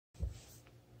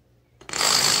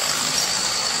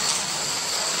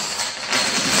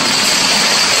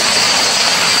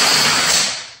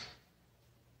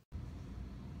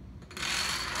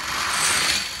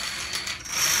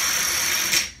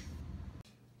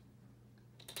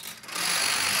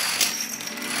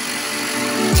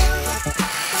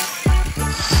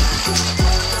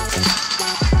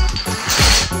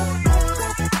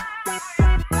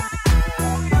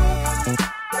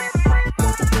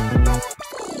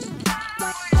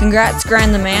Congrats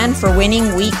Grand the Man for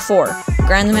winning week 4.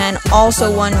 Grand the Man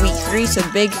also won week 3,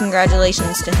 so big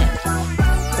congratulations to him.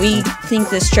 We think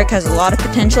this trick has a lot of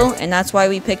potential, and that's why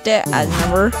we picked it as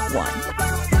number 1.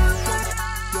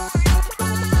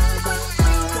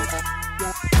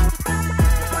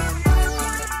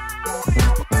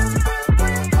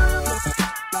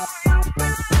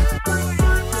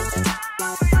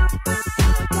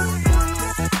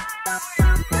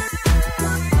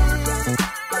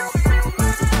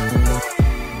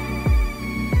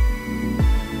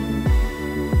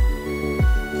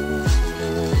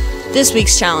 This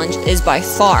week's challenge is by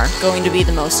far going to be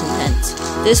the most intense.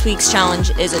 This week's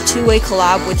challenge is a 2-way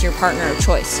collab with your partner of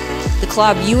choice. The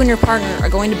collab you and your partner are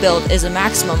going to build is a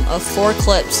maximum of 4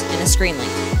 clips in a screen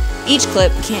link. Each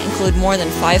clip can't include more than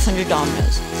 500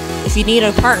 dominoes. If you need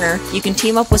a partner, you can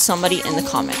team up with somebody in the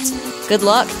comments. Good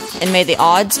luck, and may the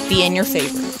odds be in your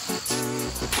favor.